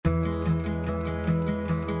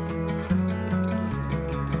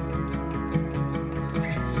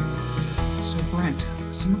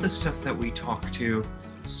some of the stuff that we talk to,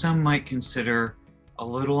 some might consider a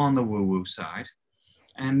little on the woo-woo side.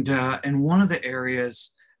 And one of the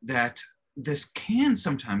areas that this can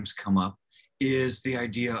sometimes come up is the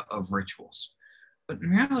idea of rituals. But in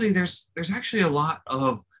reality, there's actually a lot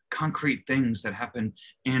of concrete things that happen,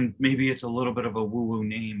 and maybe it's a little bit of a woo-woo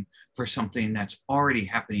name for something that's already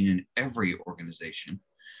happening in every organization.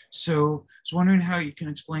 So I was wondering how you can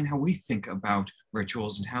explain how we think about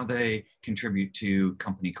rituals and how they contribute to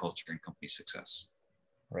company culture and company success.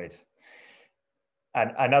 Right.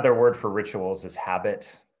 Another word for rituals is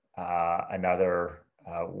habit. Another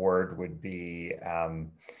word would be,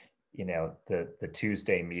 the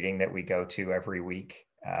Tuesday meeting that we go to every week.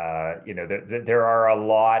 There are a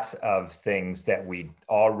lot of things that we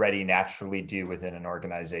already naturally do within an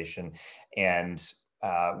organization, and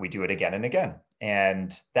we do it again and again.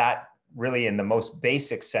 And that really, in the most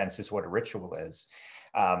basic sense, is what a ritual is.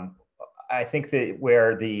 I think that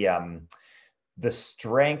where the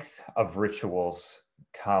strength of rituals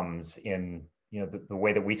comes in, the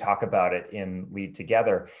way that we talk about it in Lead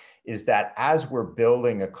Together, is that as we're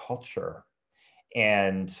building a culture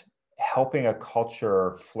and helping a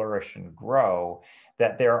culture flourish and grow,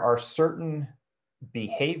 that there are certain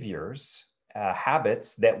behaviors,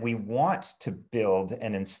 habits that we want to build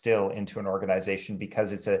and instill into an organization,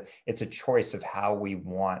 because it's a choice of how we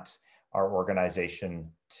want our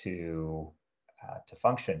organization to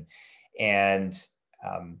function. And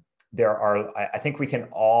I think we can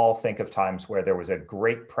all think of times where there was a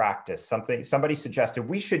great practice, somebody suggested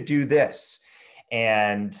we should do this,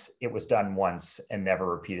 and it was done once and never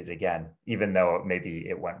repeated again, even though maybe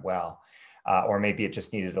it went well, or maybe it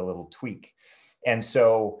just needed a little tweak. And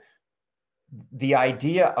so the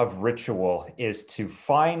idea of ritual is to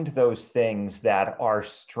find those things that are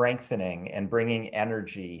strengthening and bringing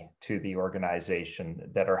energy to the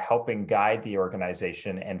organization, that are helping guide the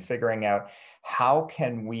organization, and figuring out how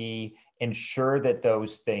can we ensure that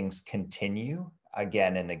those things continue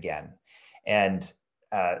again and again. And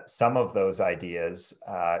some of those ideas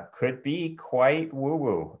could be quite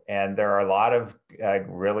woo-woo, and there are a lot of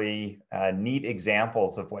really neat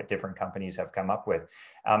examples of what different companies have come up with.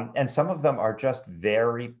 And some of them are just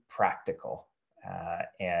very practical.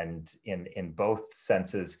 And in both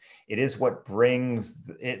senses, it is what brings,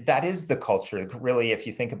 that is the culture. Really, if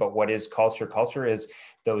you think about what is culture, culture is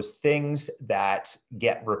those things that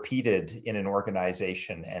get repeated in an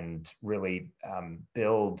organization and really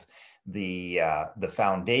build the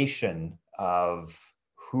foundation of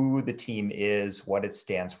who the team is, what it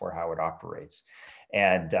stands for, how it operates.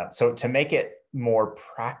 And so to make it more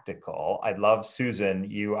practical, I love, Susan,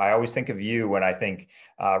 I always think of you when I think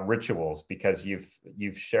rituals, because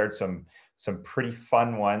you've shared some pretty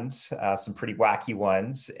fun ones, some pretty wacky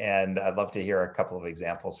ones, and I'd love to hear a couple of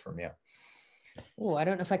examples from you. Oh, I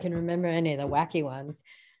don't know if I can remember any of the wacky ones.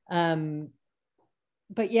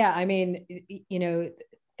 But yeah, I mean,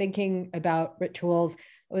 thinking about rituals,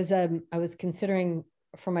 I was considering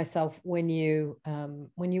for myself, when you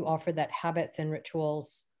offer that habits and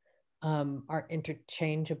rituals are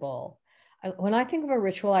interchangeable. When I think of a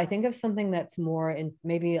ritual, I think of something that's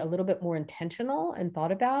maybe a little bit more intentional and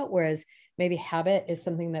thought about, whereas maybe habit is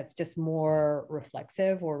something that's just more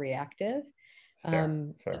reflexive or reactive. Fair.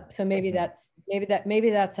 So maybe that's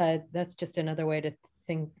just another way to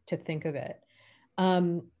think of it.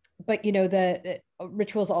 But the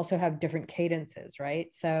rituals also have different cadences,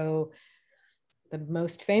 right? So the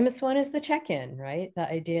most famous one is the check-in, right?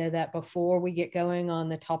 The idea that before we get going on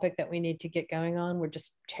the topic that we need to get going on, we're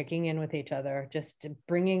just checking in with each other, just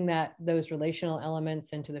bringing those relational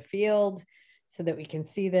elements into the field so that we can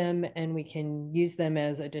see them and we can use them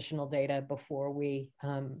as additional data before we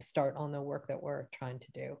start on the work that we're trying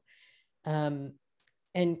to do. And,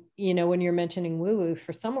 when you're mentioning woo-woo,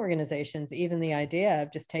 for some organizations, even the idea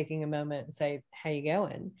of just taking a moment and say, how you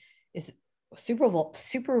going, is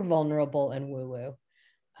super vulnerable and woo-woo.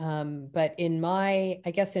 But in my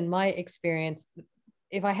experience,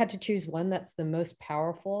 if I had to choose one that's the most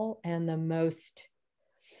powerful and the most,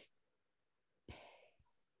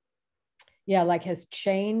 has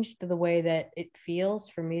changed the way that it feels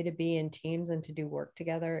for me to be in teams and to do work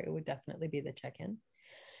together, it would definitely be the check-in.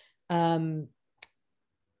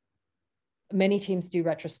 Many teams do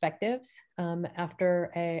retrospectives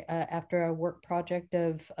after a work project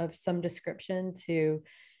of some description, to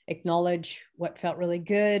acknowledge what felt really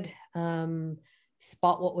good,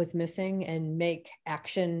 spot what was missing, and make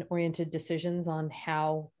action-oriented decisions on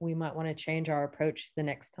how we might want to change our approach the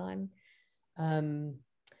next time.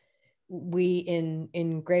 We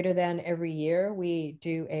in Greater Than every year, we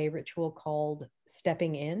do a ritual called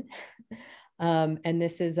Stepping In. And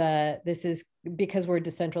this is because we're a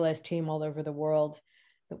decentralized team all over the world.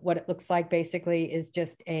 What it looks like basically is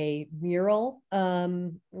just a mural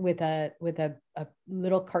with a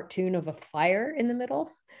little cartoon of a fire in the middle.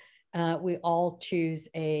 We all choose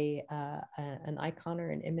an icon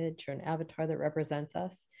or an image or an avatar that represents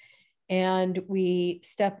us. And we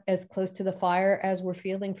step as close to the fire as we're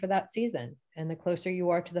feeling for that season. And the closer you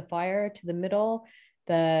are to the fire, to the middle,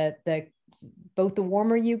 both the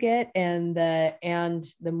warmer you get and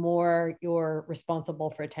the more you're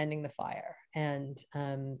responsible for attending the fire and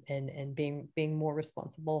being more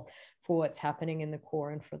responsible for what's happening in the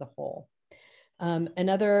core and for the whole.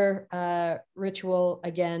 Another ritual,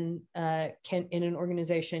 again, can in an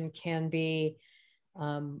organization can be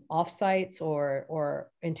offsites or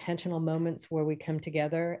intentional moments where we come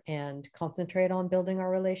together and concentrate on building our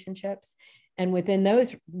relationships. And within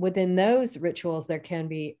those rituals, there can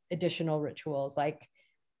be additional rituals like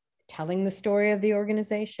telling the story of the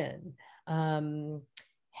organization,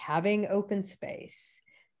 having open space,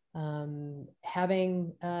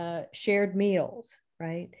 having shared meals,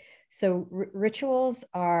 right? So rituals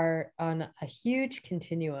are on a huge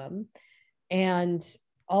continuum. And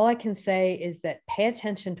all I can say is that pay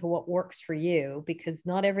attention to what works for you, because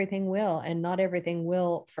not everything will, and not everything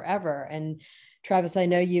will forever. And Travis, I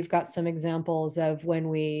know you've got some examples of when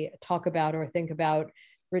we talk about or think about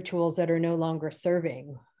rituals that are no longer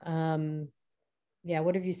serving. Yeah,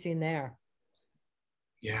 what have you seen there?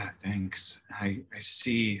 Yeah, thanks. I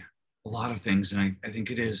see a lot of things, and I think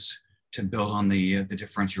it is to build on the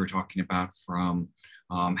difference you were talking about from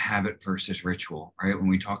habit versus ritual, right? When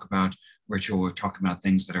we talk about ritual, we're talking about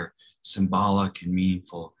things that are symbolic and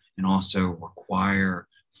meaningful and also require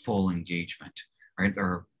full engagement, right?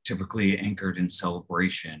 They're typically anchored in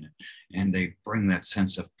celebration and they bring that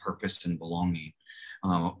sense of purpose and belonging,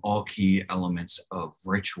 all key elements of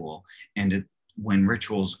ritual. And when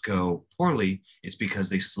rituals go poorly, it's because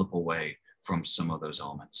they slip away from some of those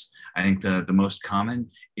elements. I think the most common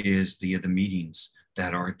is the meetings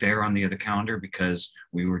that are there on the calendar because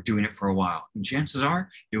we were doing it for a while. And chances are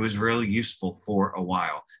it was really useful for a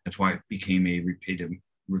while. That's why it became a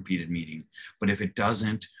repeated meeting. But if it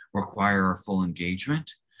doesn't require a full engagement,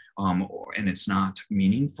 and it's not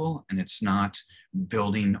meaningful and it's not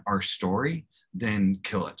building our story, then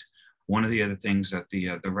kill it. One of the other things that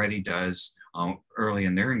the Ready does early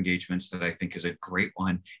in their engagements that I think is a great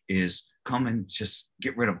one is come and just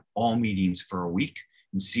get rid of all meetings for a week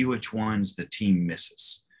and see which ones the team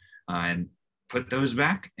misses, and put those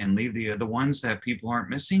back and leave the ones that people aren't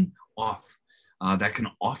missing off. That can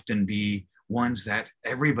often be ones that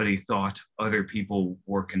everybody thought other people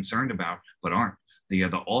were concerned about but aren't. The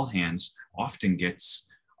all hands often gets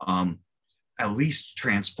at least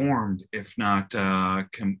transformed, if not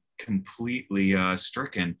completely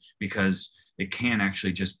stricken, because it can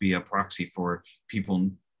actually just be a proxy for people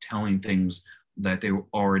telling things that they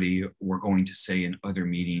already were going to say in other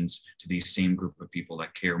meetings to these same group of people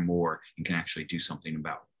that care more and can actually do something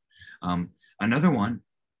about. Another one,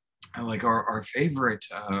 like our favorite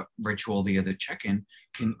ritual, the check-in,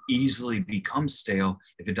 can easily become stale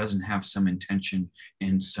if it doesn't have some intention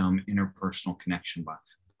and some interpersonal connection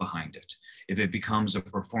behind it. If it becomes a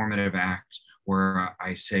performative act where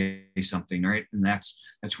I say something, right? And that's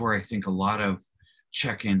where I think a lot of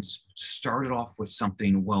check-ins started off with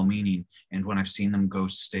something well-meaning, and when I've seen them go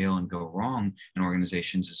stale and go wrong in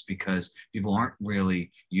organizations is because people aren't really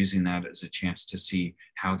using that as a chance to see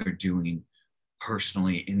how they're doing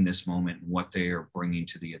personally in this moment and what they are bringing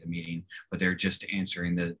to the meeting, but they're just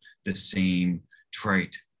answering the same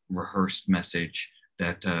trite rehearsed message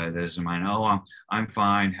that is in mind. Oh, I'm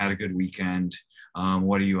fine, had a good weekend.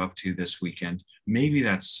 What are you up to this weekend? Maybe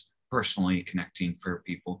that's personally connecting for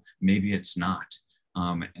people, maybe it's not.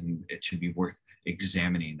 And it should be worth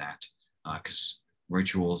examining that, because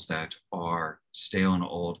rituals that are stale and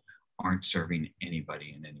old aren't serving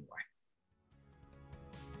anybody in any way.